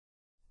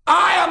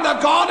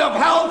the god of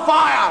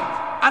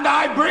hellfire, and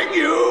I bring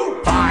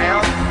you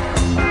fire.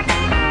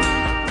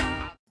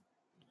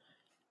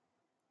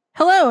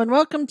 Hello, and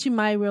welcome to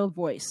My Real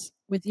Voice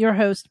with your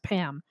host,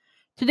 Pam.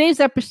 Today's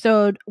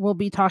episode will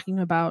be talking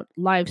about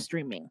live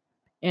streaming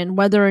and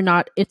whether or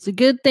not it's a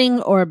good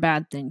thing or a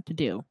bad thing to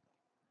do.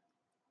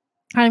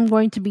 I'm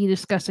going to be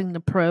discussing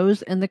the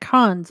pros and the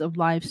cons of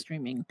live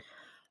streaming.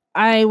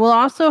 I will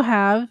also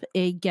have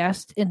a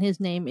guest, and his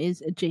name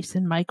is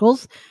Jason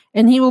Michaels,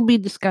 and he will be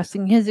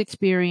discussing his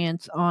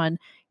experience on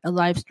a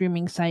live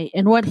streaming site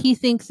and what he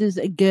thinks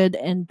is good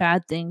and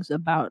bad things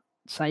about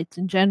sites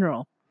in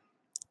general.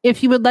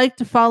 If you would like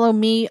to follow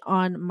me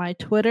on my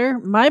Twitter,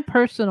 my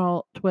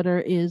personal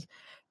Twitter is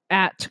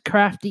at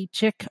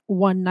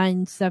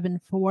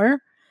craftychick1974.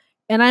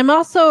 And I'm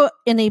also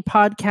in a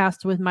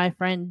podcast with my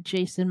friend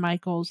Jason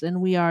Michaels, and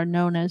we are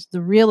known as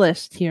The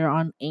Realist here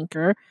on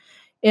Anchor.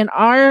 And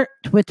our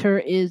Twitter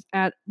is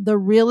at The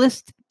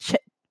Realist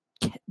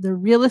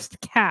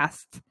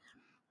Cast.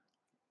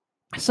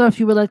 So if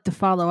you would like to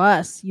follow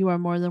us, you are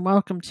more than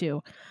welcome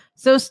to.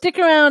 So stick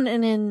around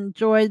and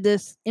enjoy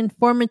this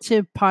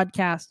informative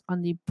podcast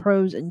on the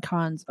pros and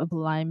cons of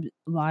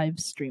live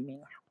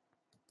streaming.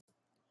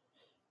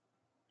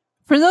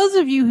 For those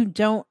of you who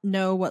don't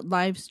know what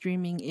live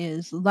streaming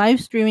is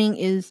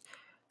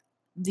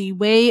the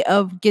way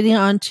of getting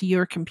onto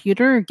your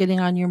computer or getting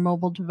on your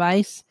mobile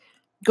device,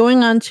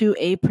 going onto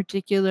a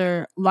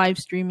particular live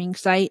streaming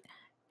site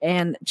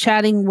and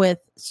chatting with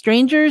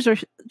strangers or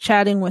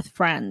chatting with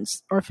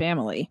friends or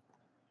family.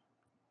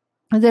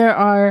 There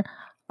are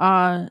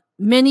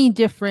many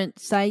different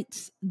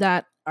sites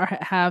that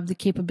have the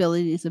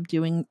capabilities of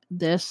doing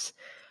this.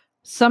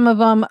 Some of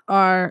them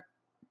are,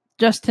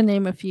 just to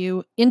name a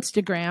few,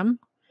 Instagram,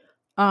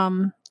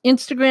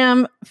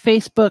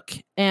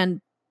 Facebook,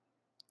 and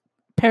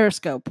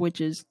Periscope,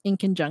 which is in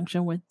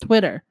conjunction with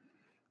Twitter.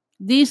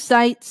 These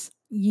sites,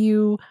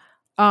 you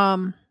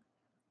can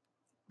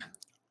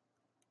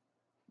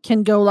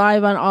go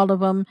live on all of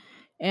them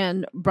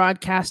and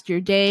broadcast your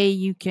day.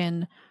 You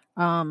can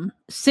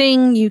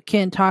sing, you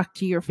can talk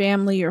to your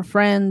family or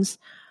friends.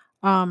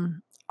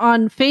 On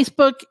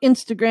Facebook,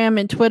 Instagram,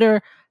 and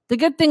Twitter, the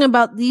good thing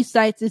about these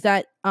sites is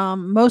that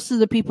most of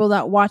the people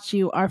that watch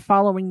you are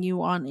following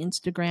you on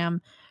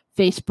Instagram,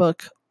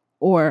 Facebook,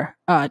 or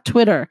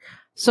Twitter.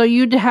 So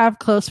you'd have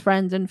close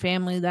friends and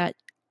family that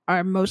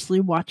are mostly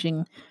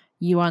watching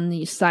you on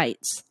these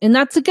sites. And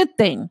that's a good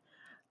thing,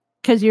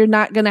 because you're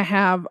not going to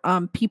have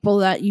people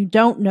that you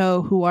don't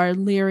know who are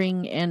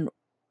leering and,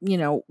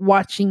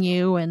 watching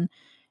you and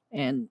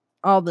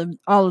all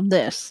of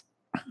this.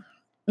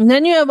 And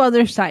then you have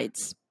other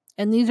sites.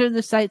 And these are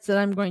the sites that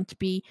I'm going to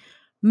be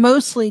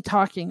mostly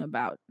talking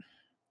about.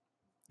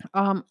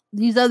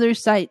 These other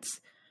sites,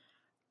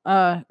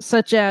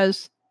 such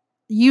as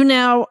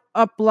YouNow,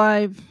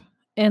 UpLive,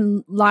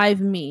 and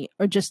LiveMe,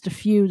 are just a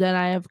few that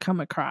I have come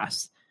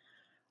across.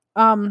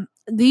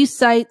 These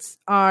sites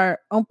are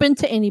open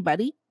to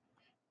anybody.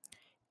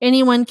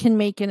 Anyone can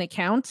make an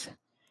account.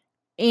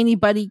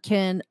 Anybody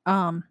can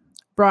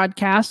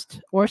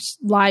broadcast or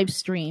live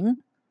stream.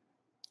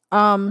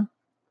 The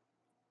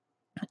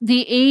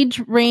age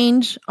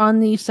range on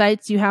these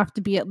sites, you have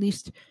to be at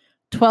least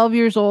 12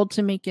 years old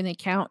to make an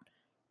account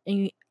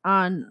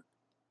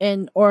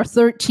or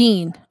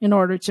 13 in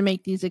order to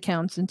make these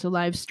accounts into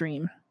live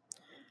stream.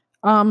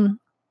 In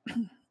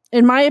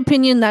my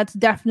opinion, that's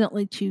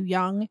definitely too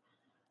young.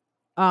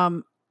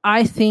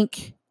 I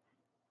think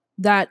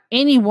that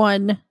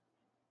anyone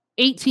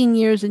 18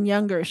 years and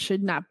younger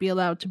should not be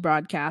allowed to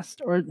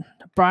broadcast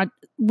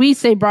we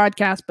say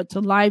broadcast, but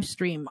to live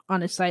stream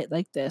on a site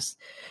like this.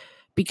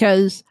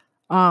 Because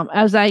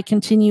as I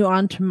continue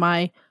on to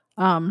my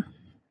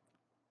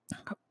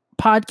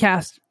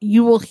podcast,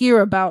 you will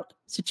hear about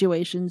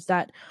situations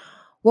that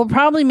will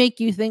probably make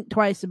you think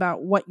twice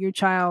about what your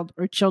child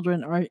or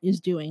children is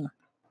doing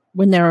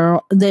when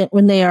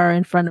they are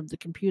in front of the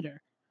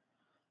computer.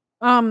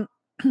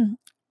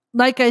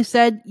 Like I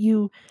said,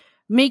 you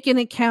make an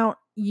account,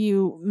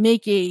 you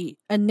make a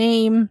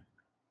name,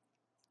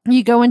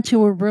 you go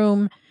into a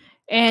room,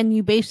 and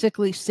you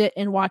basically sit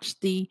and watch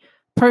the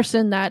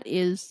person that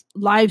is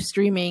live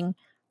stream.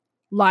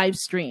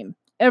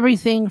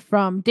 Everything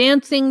from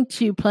dancing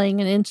to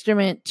playing an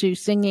instrument to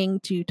singing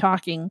to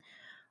talking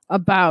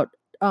about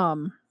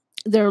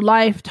their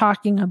life,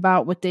 talking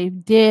about what they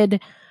did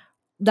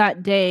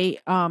that day,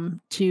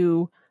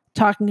 to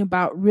talking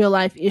about real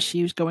life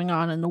issues going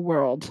on in the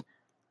world.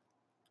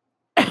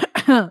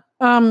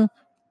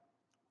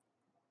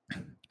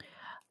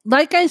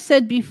 Like I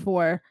said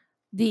before,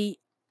 the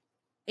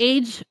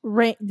age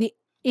that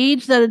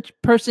a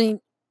person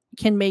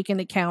can make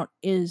an account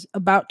is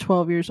about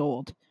 12 years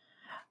old.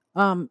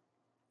 Are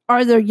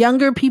there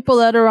younger people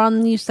that are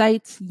on these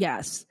sites?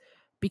 Yes,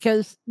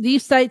 because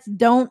these sites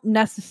don't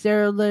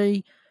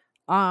necessarily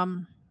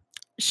want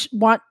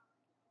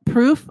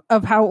proof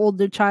of how old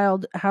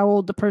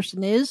the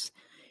person is.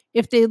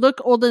 If they look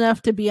old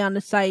enough to be on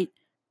the site,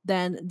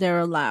 then they're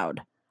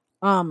allowed.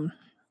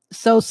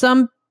 So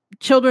some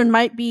children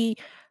might be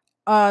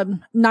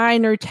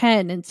 9 or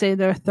 10 and say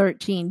they're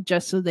 13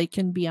 just so they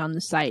can be on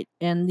the site.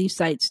 And these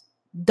sites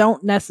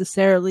don't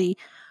necessarily,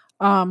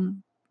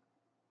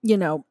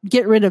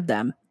 get rid of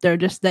them. They're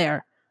just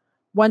there.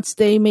 Once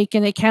they make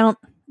an account,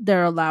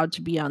 they're allowed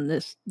to be on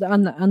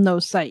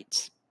those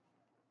sites.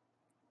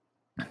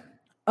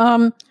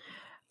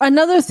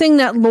 Another thing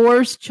that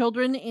lures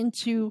children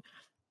into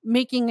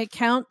making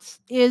accounts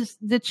is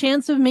the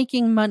chance of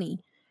making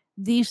money.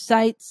 These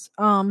sites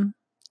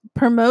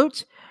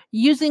promote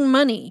using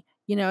money.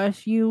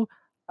 If you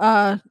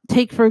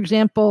take, for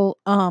example,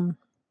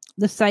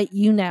 the site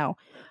YouNow.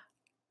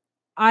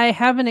 I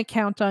have an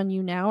account on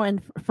YouNow,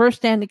 and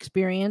firsthand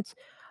experience,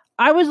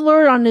 I was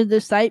lured onto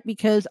this site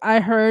because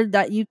I heard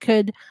that you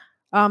could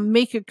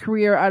make a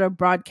career out of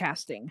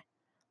broadcasting.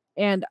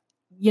 And,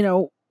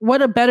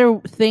 what a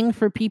better thing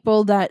for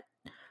people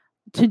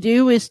to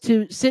do is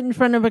to sit in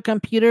front of a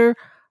computer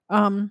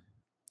and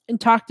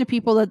talk to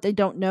people that they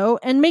don't know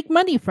and make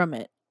money from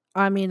it.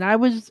 I mean, I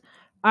was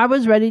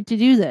ready to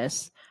do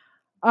this.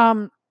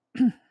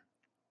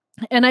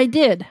 And I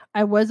did.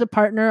 I was a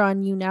partner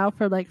on YouNow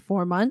for like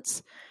 4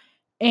 months.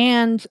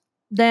 And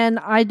then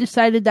I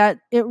decided that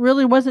it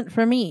really wasn't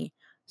for me.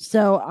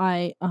 So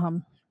I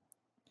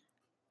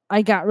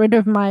got rid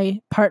of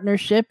my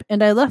partnership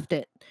and I left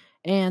it.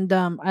 And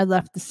I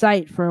left the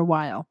site for a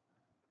while.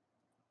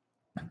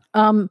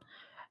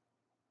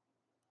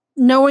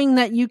 Knowing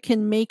that you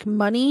can make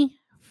money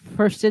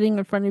for sitting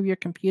in front of your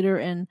computer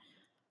and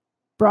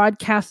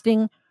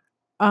broadcasting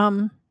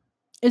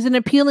is an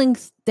appealing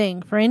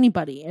thing for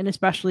anybody, and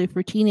especially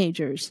for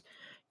teenagers.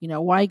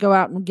 Why go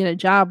out and get a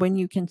job when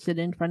you can sit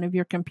in front of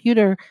your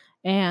computer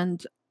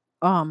and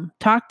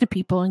talk to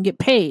people and get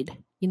paid?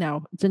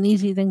 It's an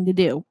easy thing to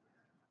do.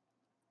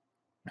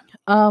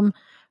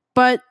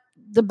 But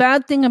the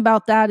bad thing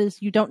about that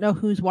is you don't know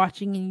who's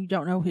watching and you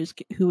don't know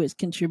who is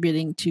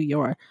contributing to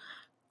your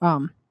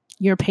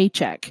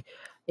paycheck.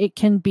 It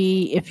can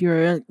be, if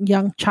you're a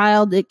young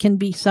child, it can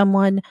be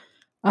someone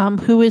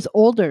who is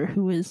older,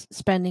 who is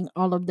spending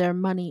all of their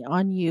money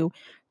on you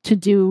to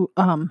do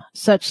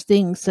such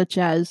things such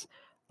as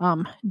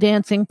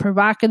dancing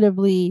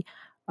provocatively,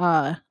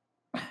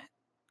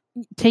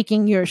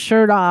 taking your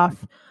shirt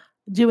off,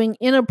 doing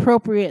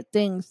inappropriate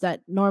things that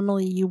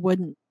normally you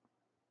wouldn't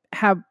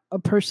have a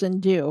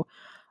person do.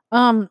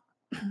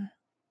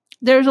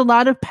 There's a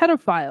lot of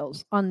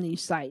pedophiles on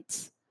these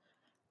sites.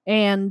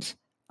 And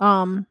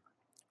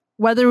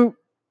whether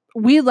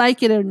we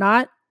like it or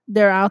not,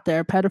 they're out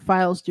there.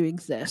 Pedophiles do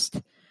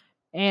exist.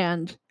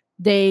 And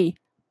they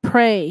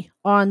prey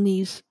on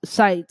these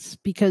sites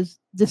because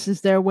this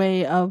is their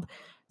way of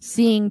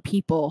seeing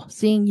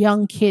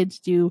young kids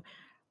do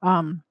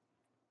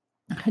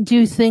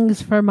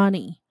things for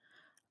money.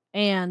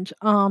 And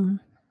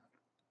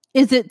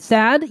is it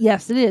sad?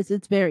 Yes, it is.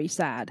 It's very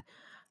sad.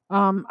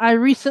 I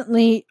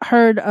recently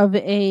heard of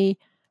a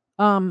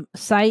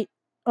site,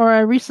 or I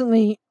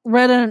recently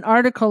read an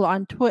article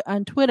on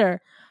Twitter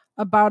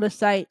about a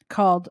site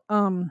called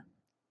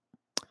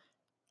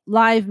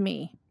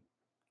LiveMe,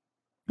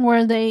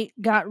 where they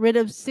got rid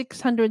of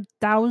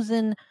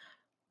 600,000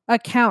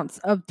 accounts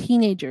of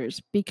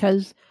teenagers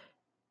because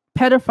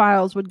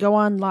pedophiles would go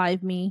on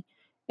LiveMe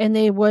and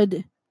they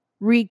would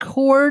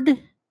record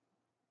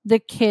the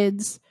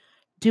kids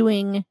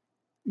doing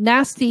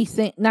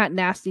not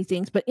nasty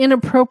things, but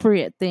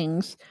inappropriate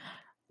things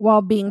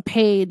while being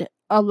paid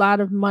a lot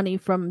of money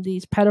from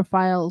these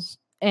pedophiles.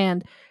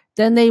 And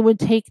then they would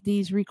take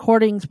these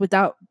recordings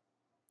without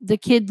the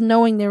kids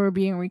knowing they were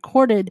being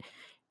recorded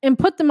and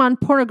put them on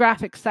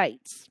pornographic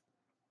sites.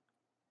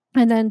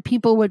 And then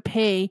people would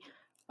pay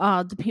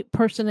the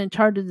person in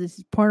charge of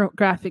these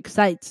pornographic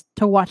sites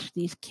to watch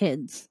these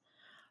kids.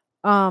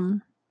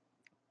 And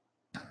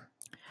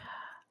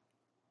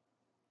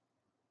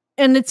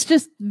it's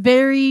just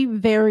very,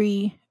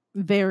 very,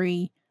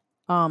 very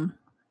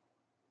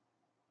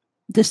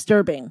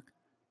disturbing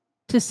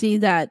to see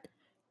that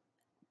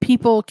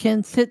people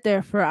can sit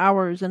there for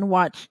hours and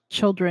watch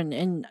children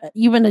and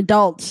even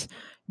adults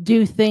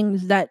do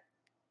things that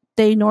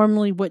they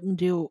normally wouldn't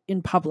do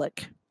in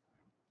public.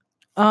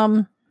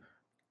 When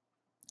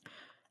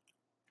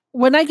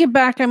I get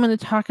back, I'm going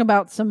to talk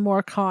about some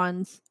more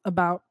cons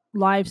about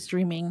live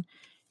streaming.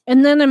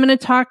 And then I'm going to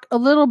talk a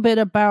little bit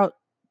about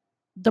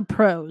the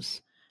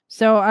pros.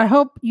 So I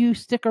hope you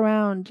stick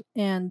around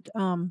and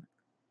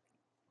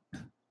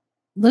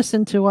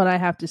listen to what I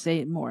have to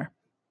say more.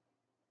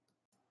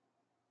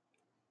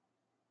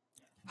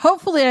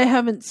 Hopefully I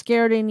haven't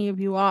scared any of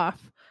you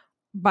off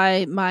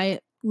by my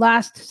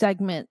last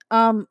segment.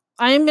 I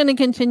am going to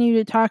continue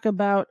to talk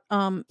about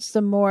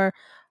some more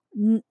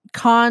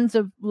cons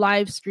of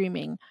live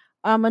streaming.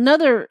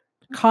 Another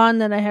con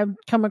that I have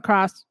come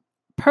across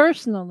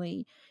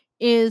personally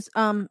is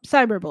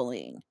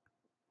cyberbullying.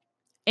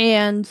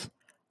 And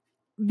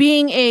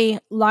being a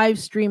live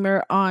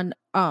streamer on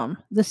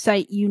the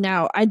site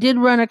YouNow, I did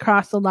run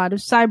across a lot of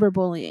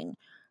cyberbullying.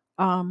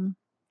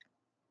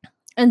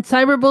 And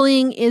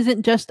cyberbullying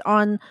isn't just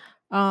on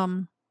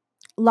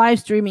live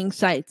streaming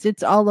sites.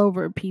 It's all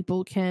over.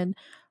 People can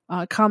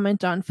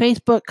comment on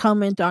Facebook,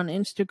 comment on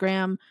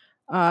Instagram,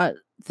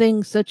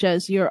 things such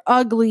as you're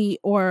ugly,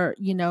 or,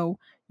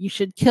 you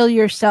should kill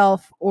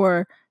yourself,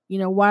 or,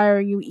 why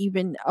are you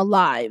even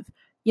alive?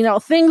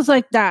 Things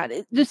like that.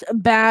 Just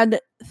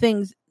bad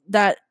things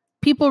that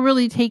people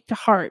really take to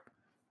heart.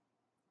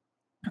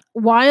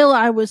 While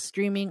I was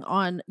streaming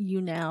on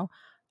YouNow,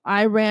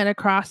 I ran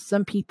across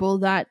some people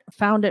that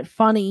found it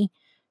funny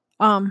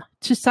to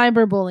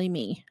cyberbully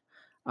me.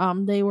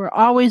 They were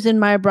always in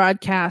my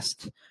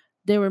broadcast.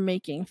 They were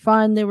making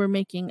fun. They were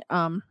making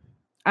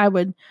I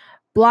would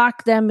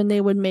block them, and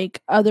they would make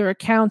other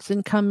accounts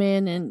and come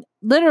in and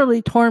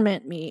literally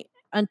torment me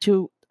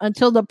until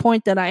the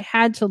point that I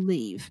had to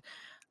leave.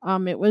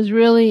 It was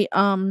really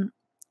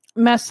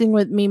messing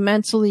with me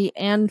mentally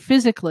and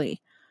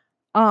physically.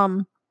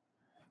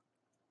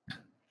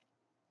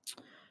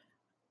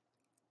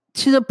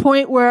 To the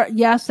point where,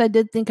 yes, I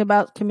did think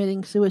about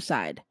committing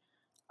suicide.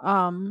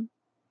 I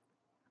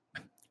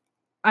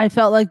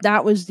felt like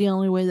that was the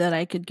only way that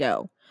I could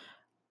go.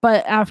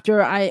 But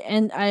after I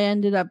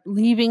ended up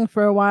leaving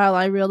for a while,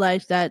 I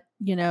realized that,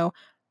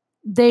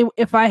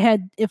 if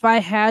I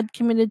had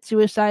committed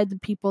suicide, the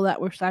people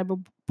that were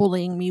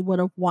cyberbullying me would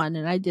have won,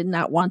 and I did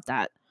not want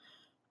that.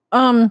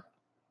 I'm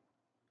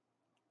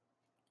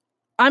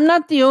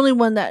not the only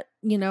one that,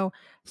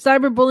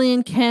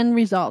 cyberbullying can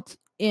result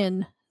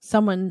in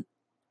someone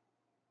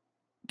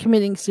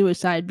committing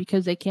suicide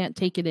because they can't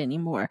take it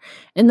anymore.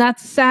 And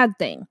that's a sad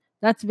thing.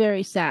 That's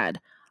very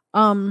sad.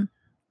 The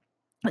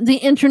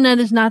internet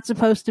is not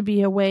supposed to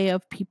be a way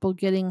of people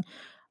getting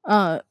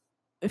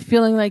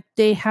feeling like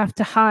they have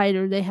to hide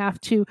or they have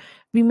to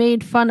be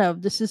made fun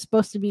of.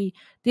 The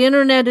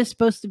internet is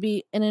supposed to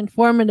be an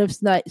informative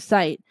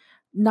site,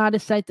 not a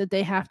site that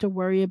they have to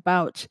worry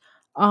about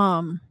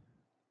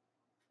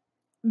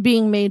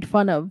being made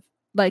fun of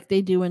like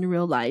they do in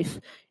real life,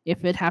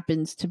 if it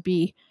happens to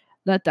be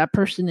that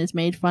person is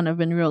made fun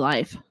of in real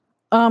life.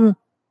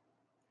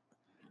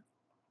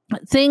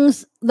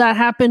 Things that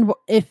happen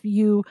if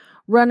you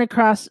run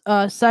across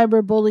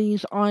cyber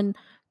bullies on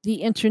the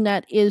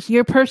internet is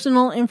your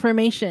personal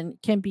information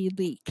can be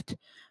leaked.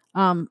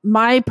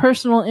 My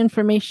personal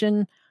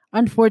information,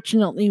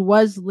 unfortunately,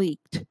 was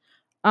leaked.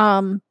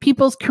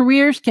 People's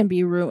careers can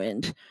be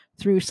ruined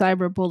through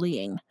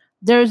cyberbullying.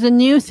 There's a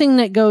new thing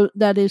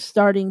that is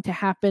starting to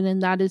happen,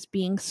 and that is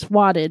being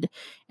swatted.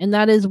 And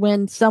that is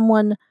when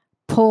someone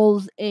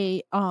pulls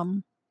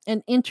an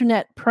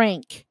internet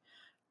prank.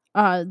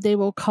 They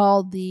will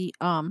call the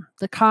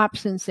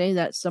cops and say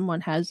that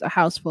someone has a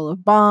house full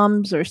of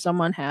bombs or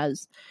someone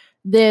has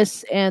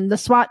this, and the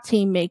SWAT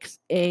team makes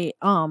a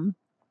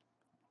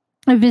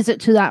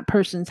visit to that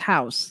person's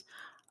house.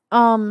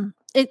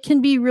 It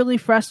can be really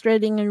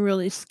frustrating and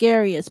really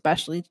scary,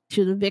 especially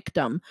to the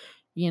victim.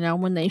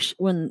 When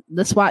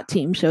the SWAT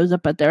team shows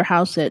up at their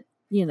house at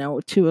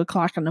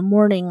 2:00 in the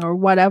morning or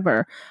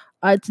whatever.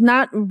 It's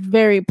not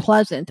very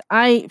pleasant.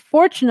 I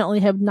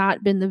fortunately have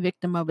not been the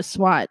victim of a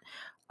SWAT.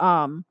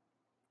 But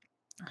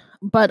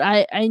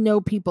I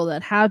know people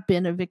that have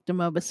been a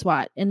victim of a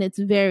SWAT, and it's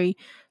very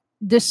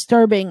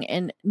disturbing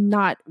and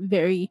not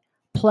very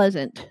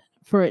pleasant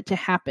for it to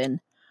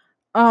happen.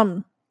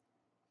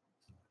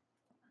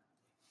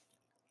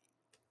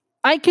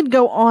 I could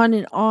go on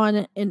and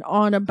on and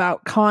on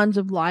about cons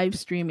of live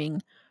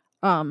streaming.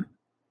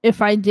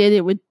 If I did,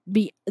 it would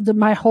be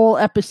my whole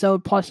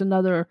episode plus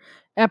another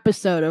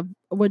episode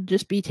would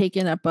just be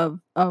taken up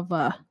of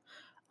the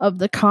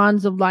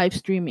cons of live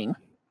streaming.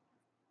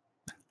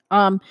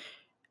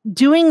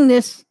 Doing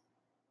this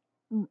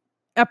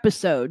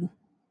episode,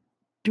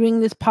 doing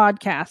this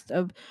podcast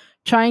of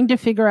trying to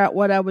figure out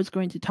what I was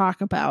going to talk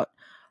about,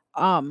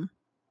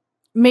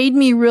 made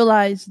me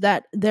realize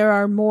that there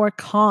are more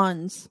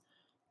cons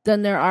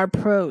than there are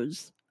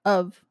pros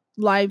of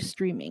live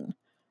streaming.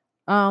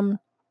 And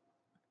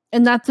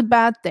that's a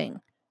bad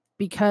thing,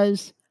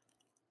 because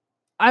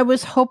I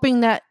was hoping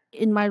that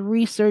in my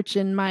research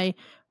and my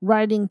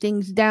writing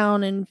things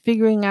down and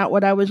figuring out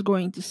what I was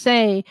going to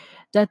say,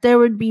 that there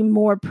would be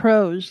more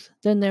pros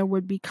than there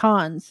would be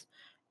cons.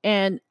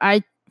 And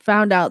I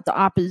found out the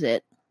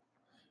opposite.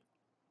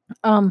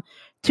 To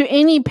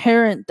any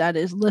parent that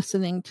is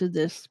listening to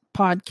this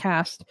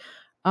podcast,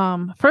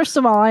 first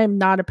of all, I am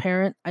not a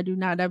parent. I do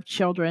not have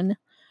children,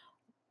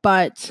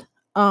 but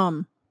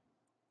I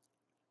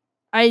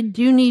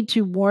do need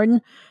to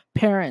warn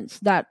parents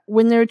that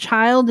when their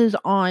child is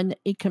on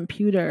a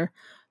computer,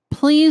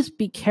 please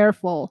be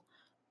careful.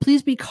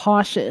 Please be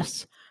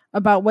cautious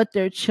about what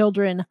their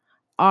children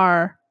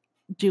are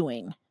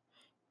doing.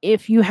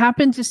 If you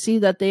happen to see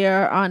that they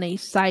are on a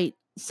site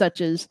such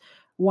as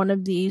one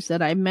of these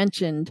that I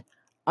mentioned,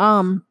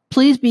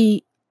 please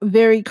be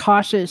very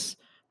cautious.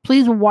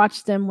 Please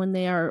watch them when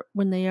they are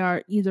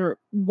either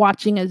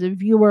watching as a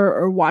viewer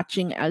or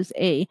watching as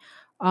a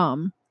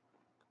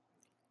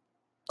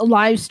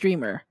live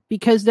streamer,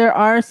 because there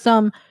are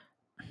some,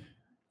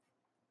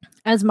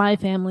 as my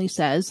family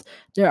says,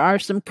 there are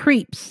some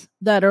creeps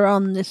that are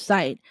on this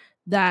site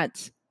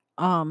that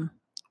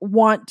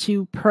want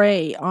to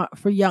prey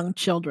for young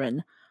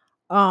children.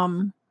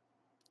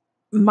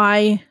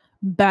 my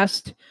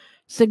best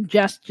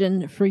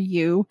suggestion for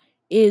you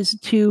is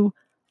to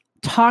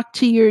talk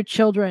to your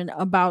children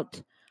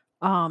about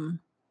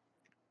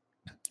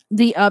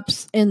the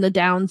ups and the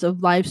downs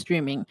of live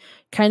streaming.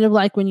 Kind of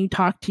like when you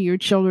talk to your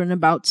children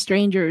about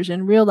strangers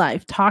in real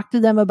life. Talk to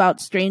them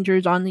about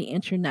strangers on the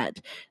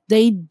internet.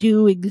 They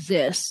do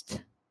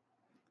exist.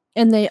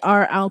 And they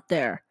are out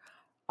there.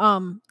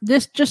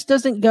 This just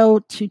doesn't go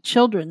to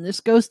children. This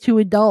goes to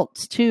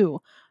adults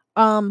too.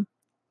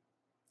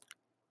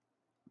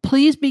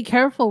 Please be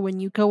careful when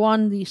you go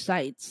on these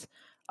sites.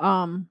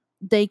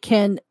 They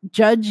can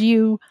judge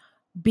you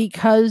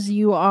because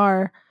you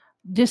are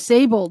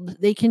disabled.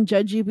 They can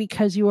judge you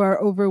because you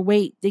are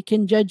overweight. They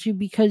can judge you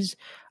because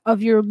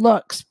of your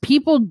looks.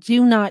 People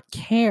do not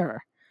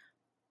care.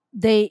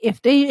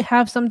 If they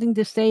have something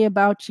to say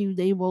about you,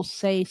 they will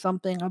say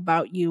something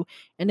about you.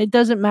 And it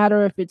doesn't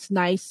matter if it's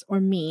nice or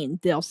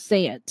mean. They'll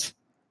say it.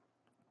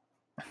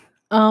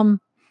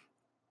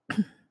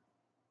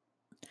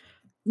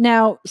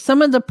 Now,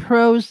 some of the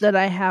pros that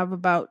I have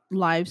about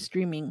live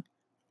streaming,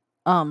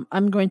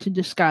 I'm going to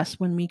discuss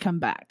when we come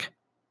back.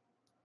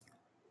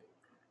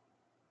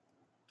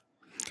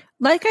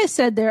 Like I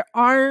said, there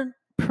are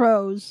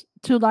pros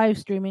to live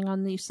streaming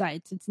on these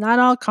sites. It's not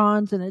all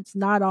cons and it's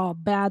not all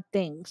bad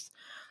things.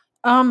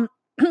 Some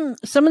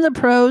of the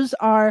pros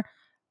are,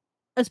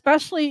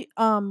 especially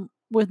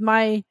with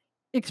my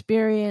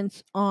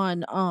experience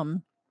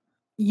on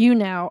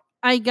YouNow,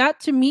 I got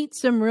to meet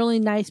some really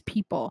nice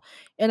people.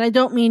 And I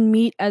don't mean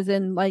meet as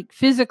in like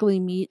physically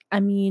meet.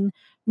 I mean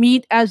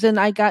meet as in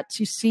I got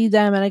to see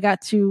them and I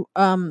got to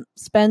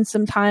spend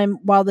some time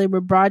while they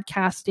were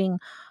broadcasting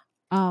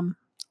on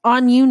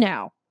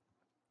YouNow.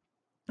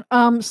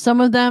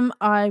 Some of them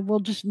I will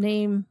just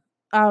name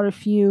out a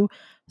few.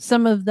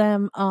 Some of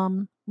them,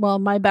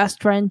 my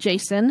best friend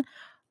Jason.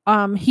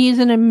 He's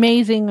an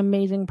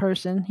amazing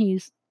person.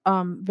 He's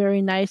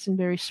very nice and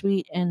very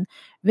sweet and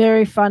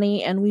very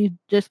funny, and we've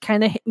just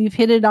we've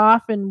hit it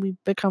off and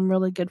we've become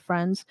really good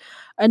friends.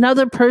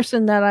 Another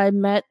person that I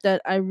met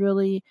that I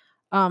really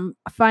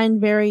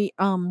find very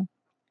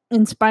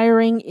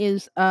inspiring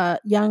is a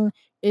young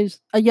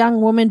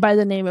woman by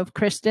the name of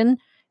Kristen,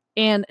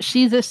 and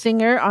she's a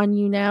singer on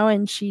YouNow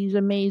and she's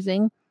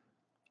amazing.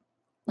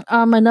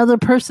 Another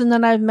person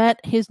that I've met,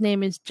 his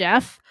name is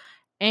Jeff,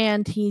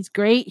 and he's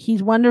great.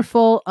 He's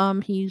wonderful.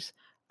 He's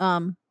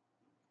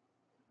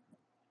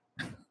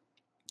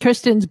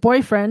Kristen's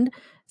boyfriend.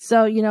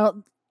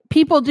 So,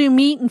 people do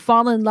meet and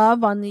fall in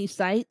love on these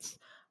sites.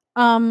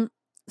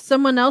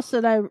 Someone else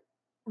that I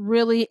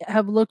really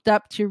have looked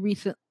up to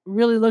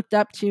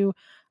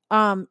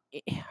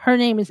her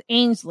name is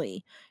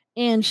Ainsley,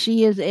 and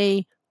she is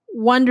a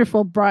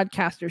wonderful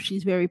broadcaster.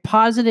 She's very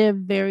positive,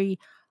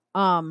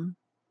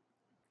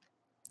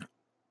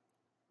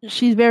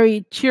 she's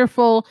very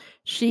cheerful.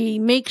 She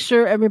makes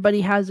sure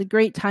everybody has a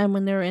great time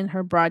when they're in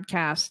her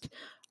broadcast.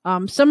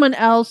 Someone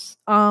else,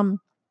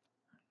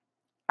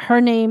 her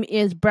name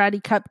is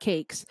Bratty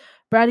Cupcakes.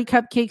 Bratty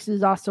Cupcakes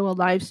is also a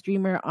live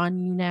streamer on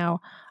YouNow,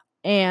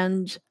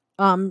 and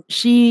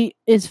she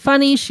is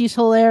funny. She's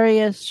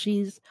hilarious.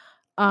 She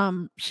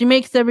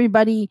makes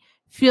everybody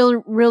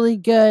feel really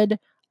good.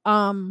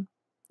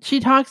 She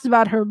talks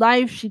about her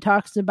life. She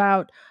talks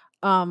about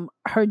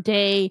her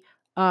day.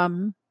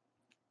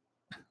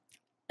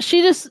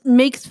 She just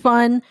makes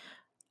fun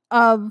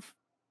of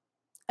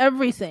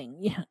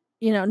everything,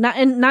 not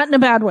in a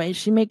bad way.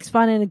 She makes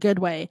fun in a good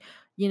way.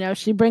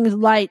 She brings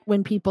light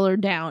when people are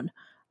down.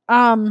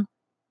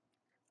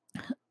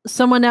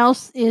 Someone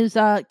else is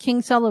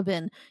King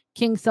Sullivan.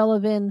 King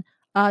Sullivan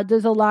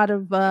does a lot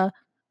of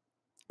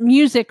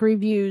music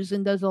reviews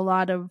and does a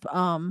lot of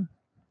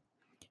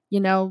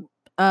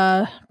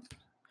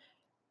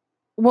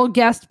will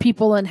guest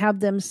people and have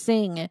them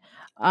sing.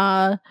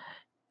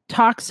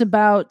 Talks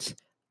about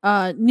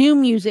new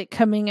music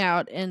coming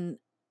out and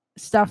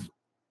stuff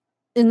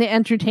in the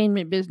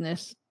entertainment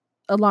business,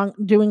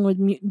 dealing with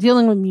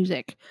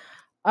music.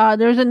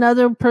 There's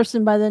another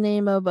person by the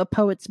name of A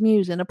Poet's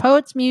Muse, and A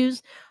Poet's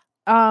Muse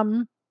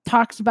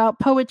talks about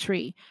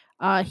poetry.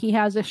 He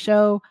has a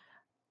show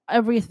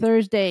every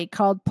Thursday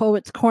called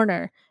Poet's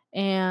Corner,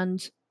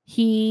 and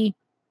he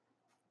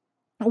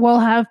will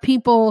have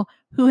people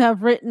who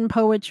have written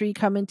poetry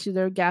come into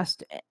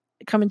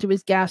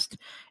his guest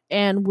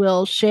and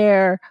will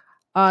share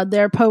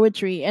their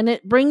poetry. And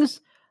it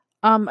brings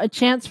a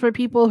chance for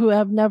people who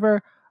have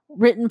never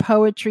written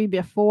poetry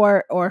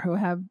before, or who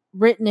have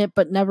written it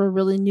but never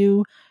really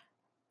knew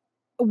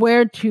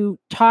where to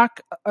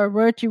talk or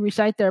where to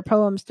recite their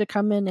poems, to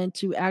come in and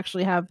to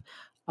actually have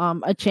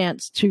a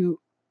chance to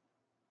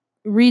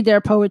read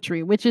their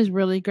poetry, which is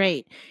really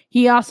great.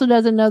 He also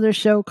does another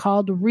show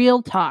called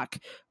Real Talk,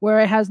 where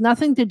it has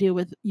nothing to do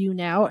with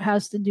YouNow. It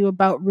has to do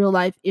about real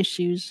life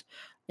issues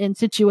and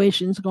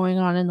situations going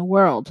on in the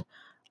world.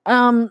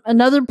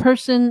 Another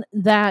person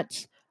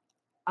that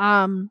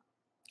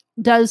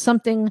does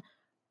something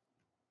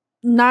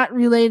not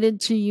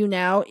related to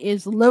YouNow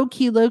is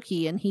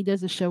Loki, and he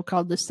does a show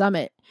called The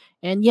Summit.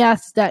 And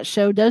yes, that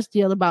show does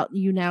deal about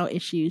YouNow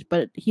issues,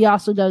 but he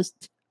also does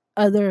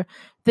other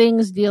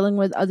things dealing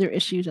with other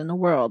issues in the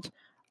world.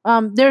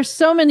 There's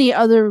so many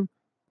other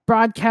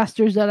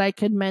broadcasters that I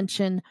could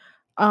mention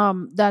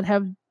that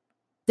have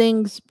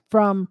things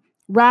from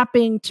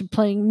rapping to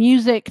playing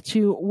music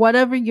to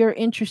whatever you're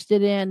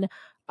interested in.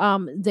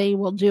 They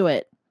will do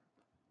it.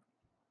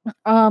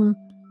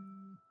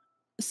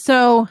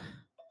 So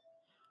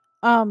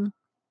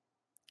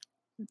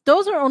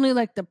those are only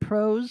like the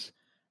pros.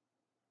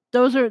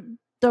 Those are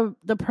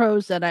the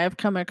pros that I have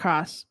come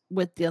across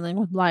with dealing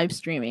with live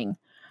streaming.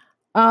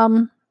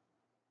 My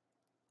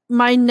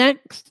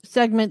next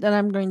segment that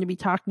I'm going to be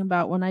talking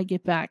about when I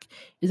get back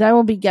is I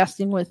will be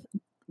guesting with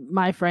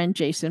my friend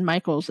Jason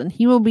Michaels, and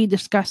he will be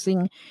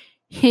discussing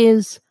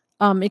his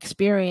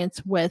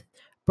experience with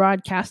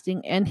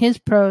broadcasting and his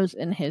pros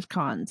and his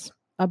cons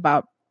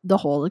about the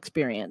whole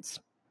experience.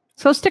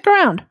 So stick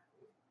around.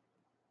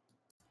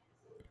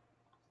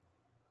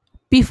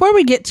 Before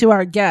we get to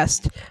our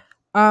guest,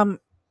 I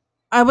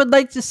would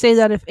like to say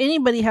that if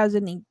anybody has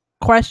any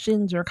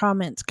questions or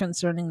comments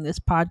concerning this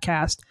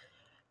podcast,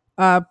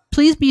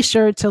 please be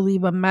sure to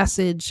leave a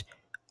message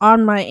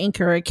on my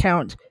Anchor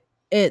account.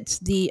 It's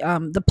the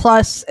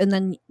plus and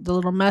then the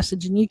little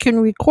message, and you can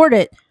record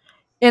it,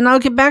 and I'll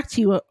get back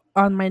to you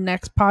on my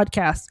next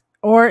podcast.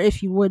 Or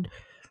if you would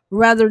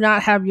rather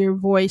not have your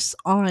voice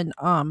on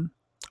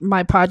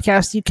my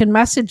podcast, you can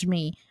message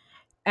me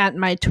at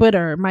my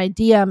Twitter, my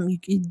DM. You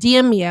can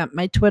DM me at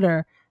my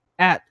Twitter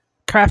at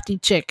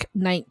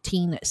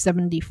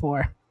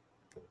CraftyChick1974.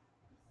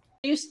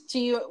 To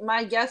you,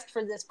 my guest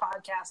for this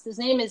podcast. His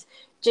name is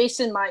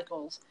Jason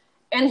Michaels,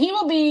 and he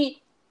will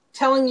be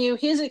telling you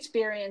his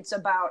experience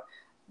about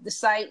the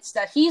sites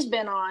that he's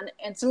been on,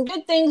 and some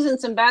good things and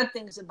some bad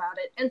things about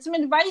it, and some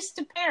advice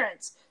to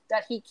parents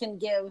that he can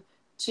give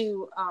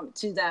to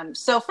them.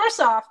 So first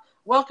off,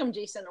 welcome,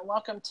 Jason, and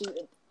welcome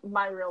to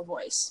My Real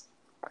Voice.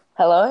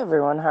 Hello,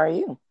 everyone. How are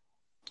you?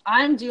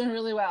 I'm doing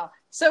really well.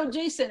 So,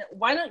 Jason,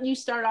 why don't you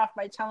start off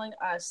by telling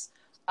us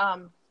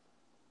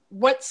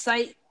what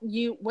site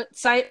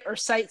or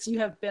sites you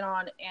have been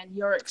on and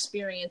your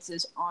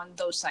experiences on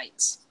those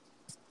sites?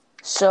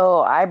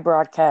 So I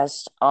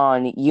broadcast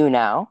on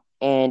YouNow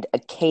and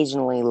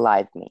occasionally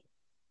LiveMe.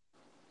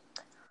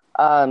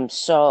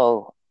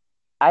 So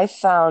I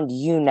found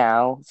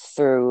YouNow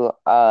through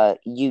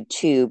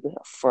YouTube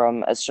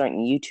from a certain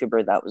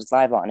YouTuber that was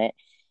live on it,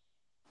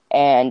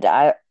 and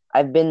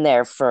I've been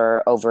there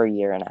for over a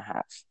year and a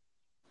half.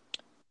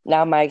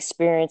 Now, my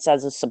experience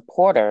as a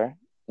supporter,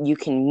 you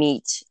can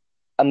meet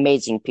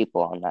amazing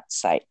people on that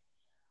site.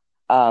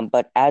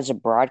 But as a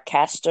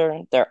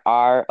broadcaster, there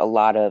are a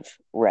lot of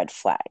red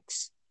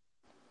flags.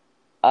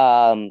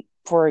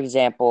 For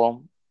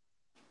example,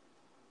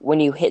 when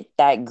you hit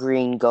that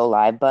green go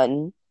live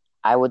button,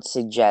 I would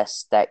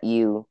suggest that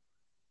you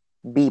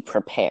be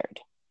prepared.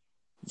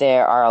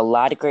 There are a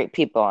lot of great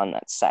people on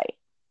that site,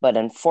 but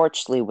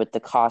unfortunately, with the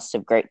cost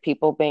of great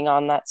people being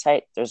on that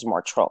site, there's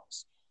more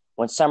trolls.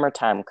 When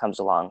summertime comes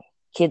along,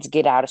 kids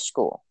get out of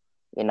school,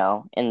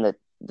 and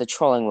the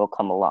trolling will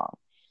come along.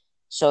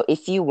 So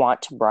if you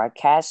want to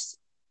broadcast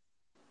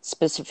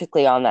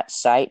specifically on that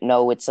site,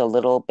 know it's a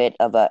little bit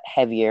of a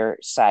heavier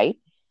site,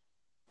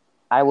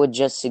 I would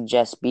just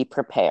suggest be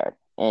prepared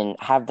and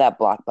have that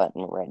block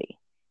button ready,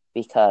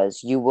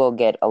 because you will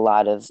get a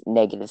lot of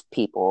negative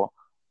people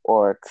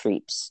or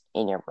creeps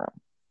in your room.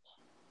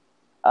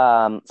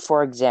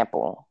 For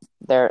example,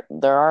 there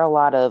are a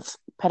lot of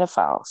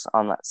pedophiles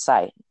on that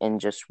site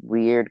and just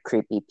weird,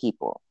 creepy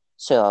people.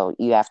 So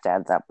you have to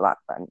have that block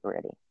button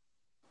ready.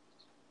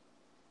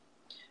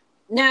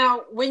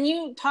 Now, when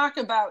you talk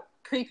about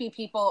creepy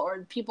people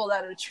or people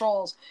that are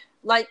trolls,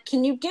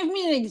 can you give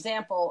me an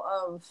example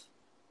of,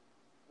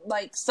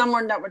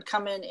 someone that would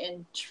come in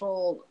and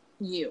troll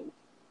you,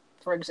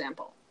 for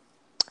example?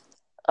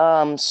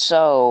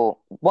 So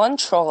one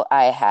troll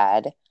I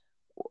had,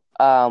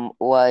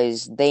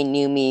 was they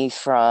knew me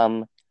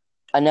from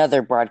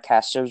another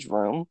broadcaster's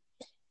room,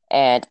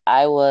 and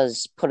I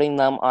was putting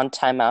them on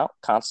timeout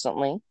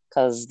constantly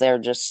because they're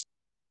just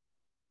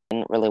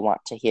didn't really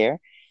want to hear.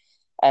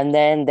 And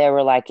then they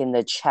were in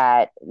the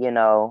chat,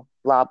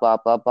 blah, blah,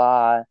 blah,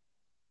 blah,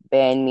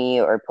 ban me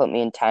or put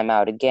me in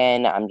timeout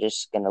again. I'm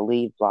just going to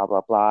leave, blah,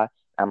 blah, blah.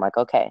 I'm like,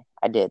 okay,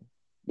 I did.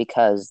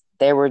 Because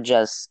they were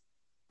just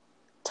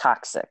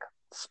toxic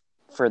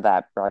for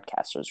that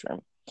broadcaster's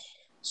room.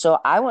 So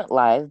I went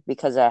live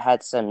because I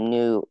had some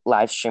new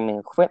live streaming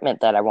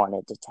equipment that I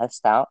wanted to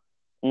test out.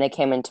 And they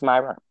came into my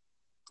room.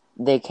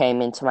 They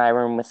came into my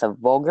room with a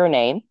vulgar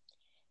name.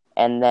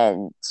 And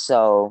then,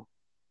 so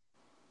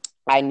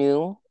I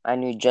knew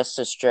just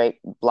to straight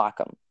block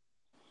them.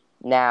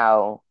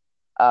 Now,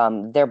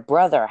 their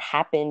brother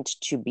happened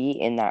to be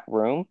in that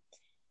room,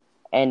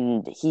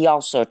 and he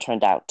also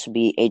turned out to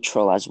be a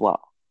troll as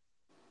well.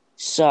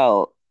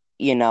 So,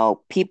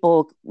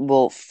 people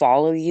will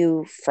follow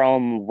you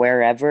from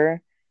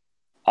wherever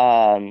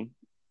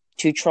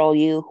to troll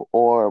you,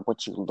 or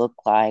what you look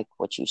like,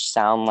 what you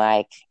sound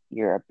like,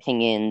 your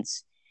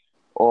opinions,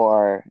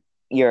 or,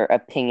 your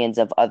opinions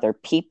of other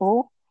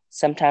people,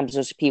 sometimes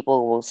those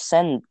people will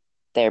send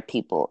their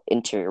people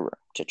into your room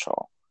to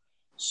troll.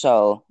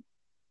 So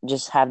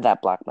just have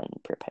that block button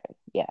prepared.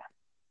 Yeah.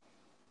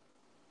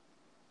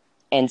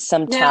 And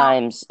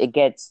sometimes it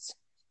gets...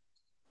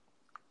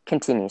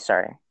 Continue,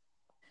 sorry.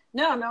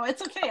 No,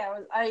 it's okay.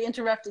 I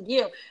interrupted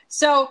you.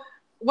 So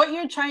what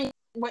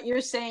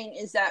you're saying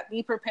is that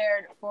be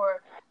prepared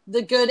for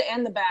the good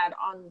and the bad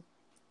on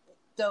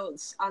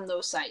those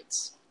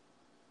sites.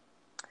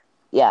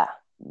 Yeah,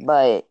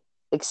 but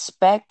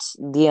expect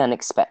the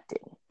unexpected.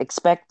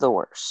 Expect the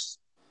worst.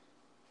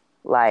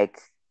 Like,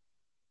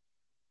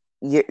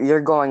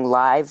 you're going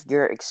live,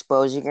 you're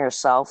exposing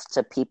yourself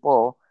to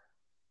people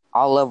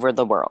all over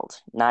the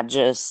world, not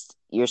just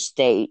your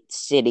state,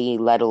 city,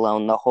 let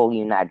alone the whole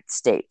United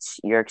States.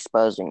 You're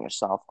exposing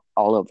yourself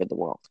all over the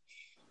world.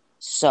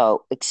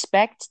 So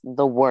expect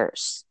the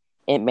worst.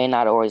 It may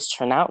not always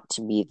turn out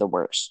to be the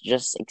worst.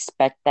 Just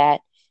expect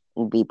that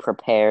and be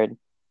prepared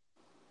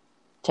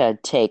to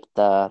take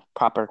the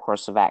proper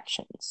course of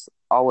actions.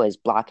 Always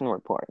block and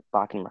report,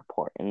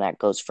 and that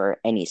goes for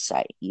any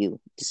site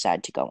you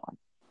decide to go on.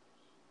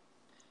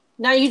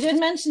 Now, you did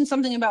mention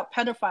something about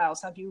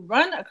pedophiles. Have you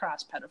run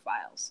across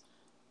pedophiles?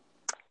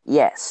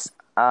 Yes.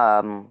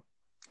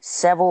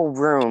 Several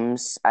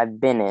rooms I've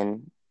been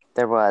in,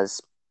 there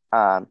was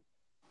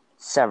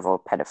several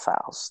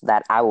pedophiles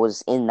that I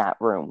was in that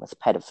room with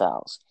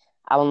pedophiles.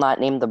 I will not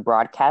name the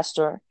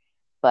broadcaster,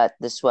 but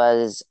this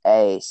was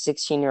a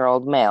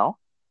 16-year-old male,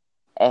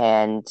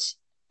 and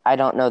I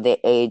don't know the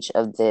age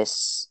of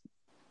this,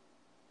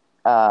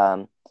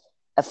 a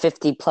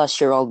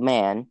 50-plus-year-old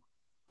man.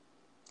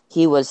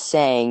 He was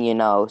saying,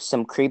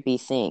 some creepy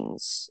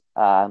things.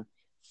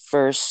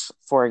 First,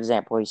 for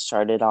example, he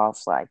started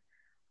off like,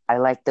 I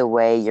like the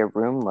way your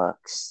room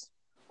looks.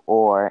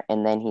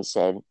 And then he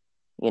said,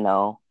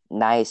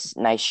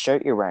 nice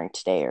shirt you're wearing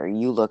today, or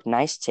you look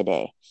nice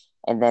today.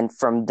 And then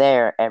from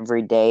there,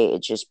 every day,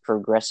 it just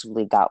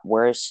progressively got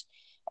worse.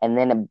 And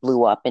then it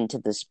blew up into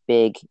this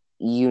big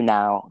you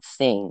now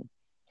thing.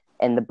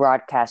 And the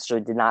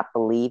broadcaster did not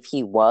believe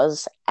he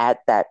was at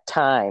that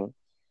time.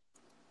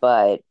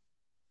 But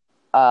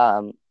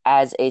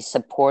as a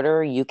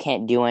supporter, you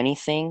can't do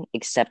anything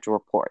except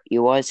report.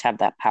 You always have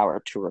that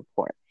power to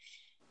report.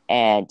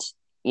 And,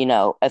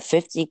 a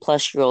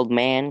 50-plus-year-old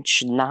man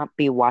should not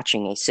be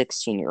watching a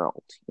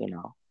 16-year-old,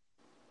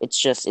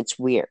 It's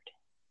weird.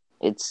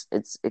 It's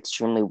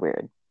extremely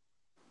weird.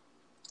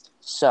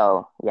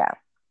 So, yeah.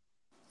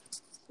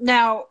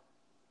 Now,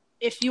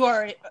 if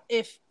you're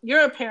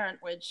a parent,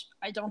 which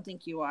I don't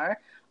think you are,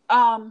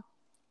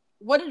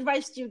 what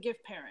advice do you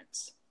give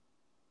parents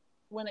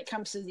when it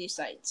comes to these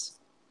sites?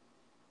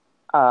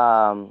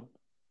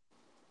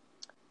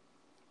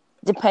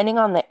 Depending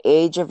on the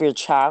age of your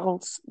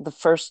child, the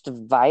first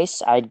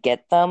advice I'd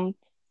get them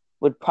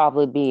would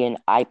probably be an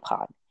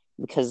iPod,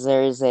 because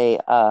there's a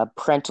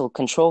parental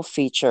control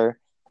feature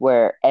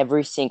where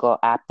every single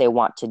app they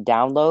want to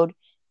download,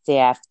 they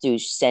have to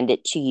send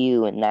it to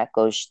you, and that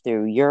goes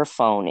through your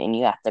phone, and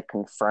you have to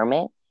confirm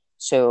it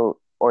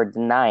or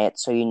deny it,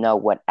 so you know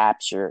what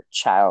apps your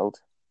child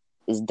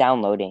is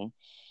downloading.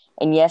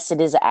 And yes, it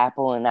is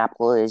Apple, and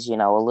Apple is, a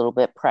little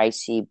bit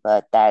pricey,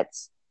 but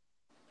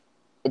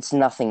it's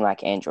nothing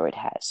like Android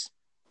has.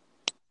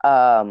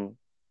 On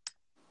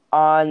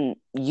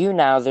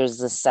YouNow, there's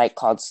this site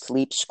called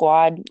Sleep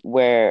Squad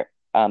where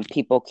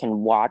people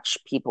can watch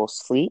people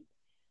sleep.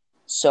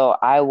 So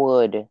I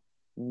would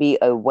be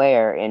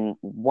aware and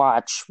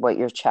watch what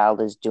your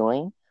child is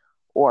doing,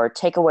 or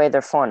take away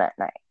their phone at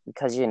night,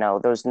 because,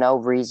 there's no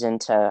reason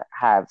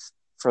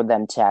for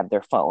them to have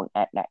their phone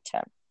at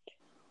nighttime.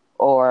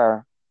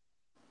 Or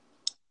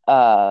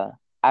I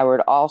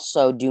would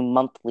also do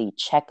monthly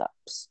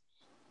checkups,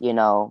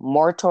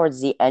 more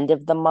towards the end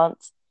of the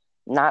month,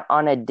 not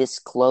on a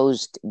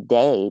disclosed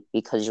day,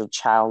 because your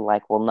child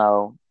will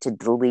know to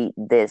delete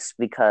this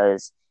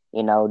because,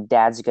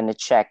 dad's going to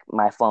check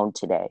my phone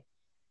today.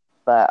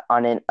 But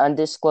on an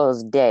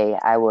undisclosed day,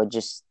 I would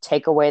just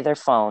take away their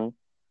phone,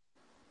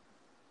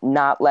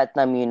 not let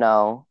them,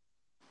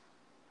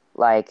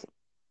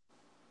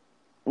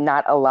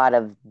 not a lot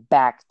of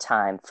back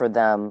time for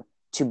them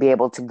to be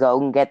able to go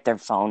and get their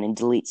phone and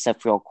delete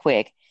stuff real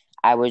quick.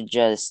 I would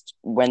just,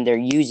 when they're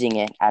using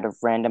it out of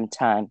random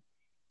time,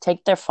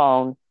 take their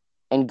phone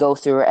and go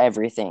through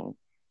everything.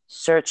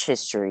 Search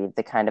history,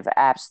 the kind of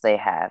apps they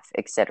have,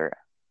 etc.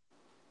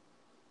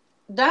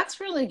 That's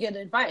really good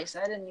advice.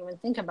 I didn't even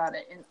think about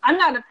it. And I'm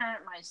not a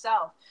parent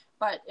myself,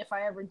 but if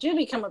I ever do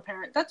become a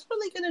parent, that's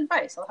really good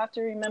advice. I'll have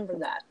to remember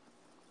that.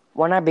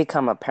 When I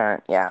become a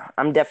parent, yeah,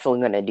 I'm definitely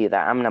going to do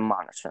that. I'm going to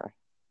monitor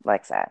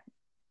like that.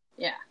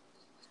 Yeah.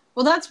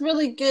 Well, that's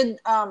really good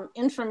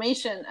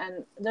information,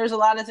 and there's a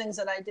lot of things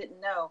that I didn't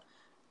know.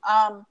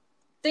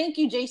 Thank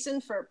you,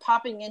 Jason, for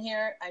popping in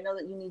here. I know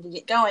that you need to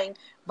get going,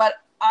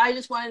 but I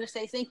just wanted to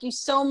say thank you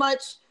so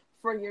much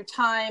for your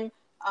time.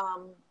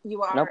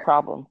 You are no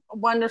problem.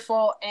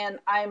 Wonderful, and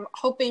I'm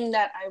hoping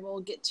that I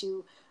will get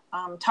to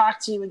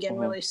talk to you again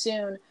really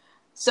soon.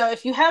 So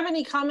if you have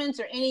any comments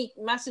or any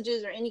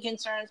messages or any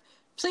concerns,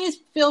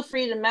 please feel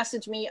free to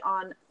message me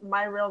on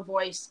My Real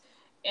Voice.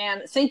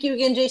 And thank you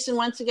again, Jason,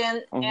 once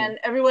again. And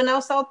everyone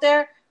else out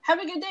there, have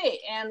a good day.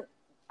 And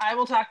I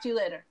will talk to you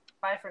later.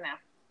 Bye for now.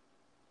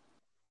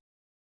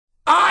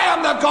 I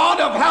am the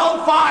god of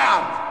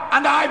hellfire,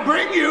 and I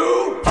bring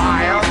you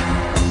fire.